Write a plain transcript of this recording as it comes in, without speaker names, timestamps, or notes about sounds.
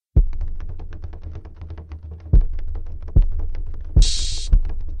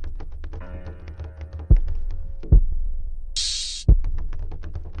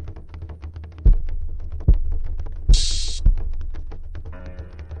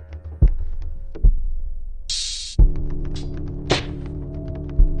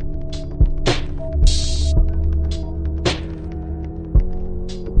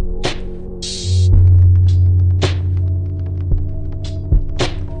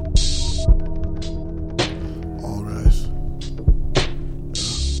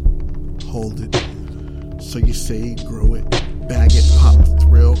hold it. So you say grow it, bag it, pop the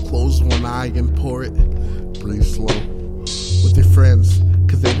thrill, close one eye and pour it. Breathe slow with your friends,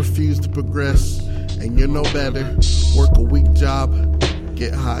 cause they refuse to progress. And you're no better, work a weak job,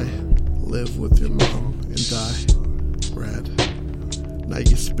 get high, live with your mom and die. Rad. Now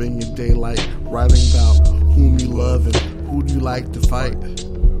you spend your daylight writing about whom you love and who do you like to fight.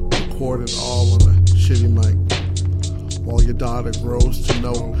 Record it all on a shitty mic. While your daughter grows to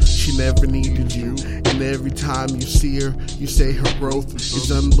know she never needed you. And every time you see her, you say her growth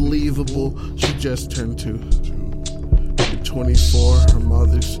is unbelievable. She just turned 2. You're 24, her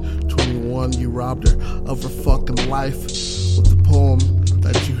mother's 21. You robbed her of her fucking life with the poem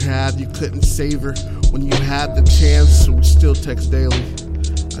that you had. You couldn't save her when you had the chance, so we still text daily.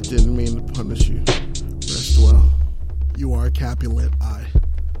 I didn't mean to punish you. Rest well. You are a Capulet,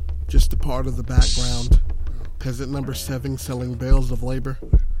 just a part of the background. Peasant number 7 selling bales of labor,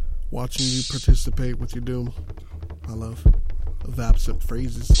 watching you participate with your doom. My love of absent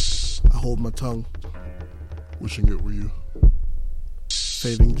phrases, I hold my tongue, wishing it were you.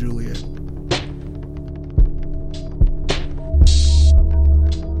 Fading Juliet.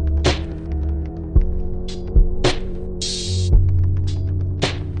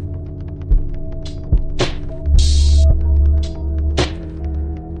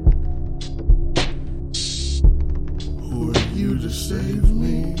 Who are you to save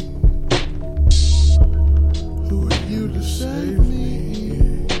me? Who are you to save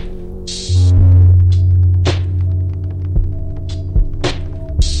me?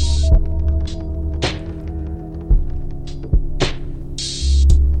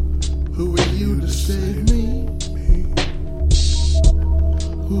 Who are you to save me?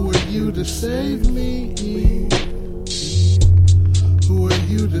 Who are you to save me? Who are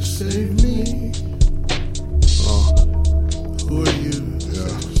you to save me? Who are you to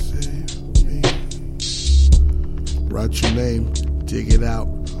save me? Write your name, dig it out.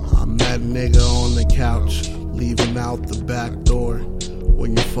 I'm that nigga on the couch, leaving out the back door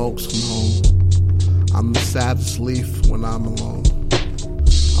when your folks come home. I'm the saddest leaf when I'm alone.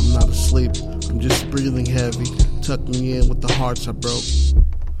 I'm not asleep, I'm just breathing heavy, tucking me in with the hearts I broke.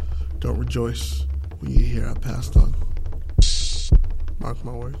 Don't rejoice when you hear I passed on. Mark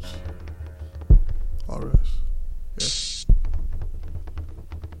my words. All rest.